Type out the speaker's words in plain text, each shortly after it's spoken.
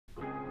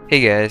Hey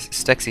guys,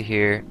 Stuxi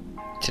here.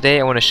 Today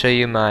I want to show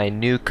you my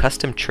new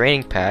custom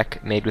training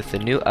pack made with the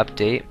new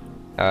update.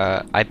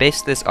 I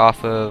based this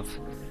off of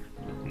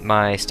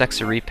my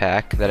Stuxi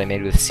pack that I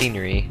made with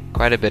scenery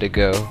quite a bit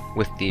ago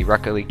with the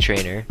Rocket League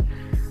trainer.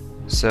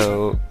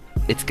 So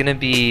it's going to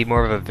be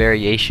more of a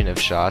variation of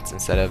shots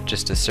instead of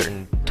just a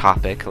certain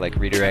topic like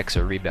redirects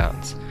or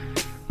rebounds.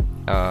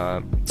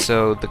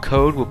 So the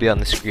code will be on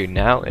the screen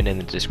now and in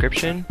the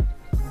description.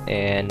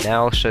 And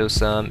now I'll show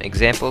some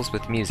examples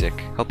with music.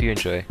 Hope you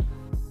enjoy.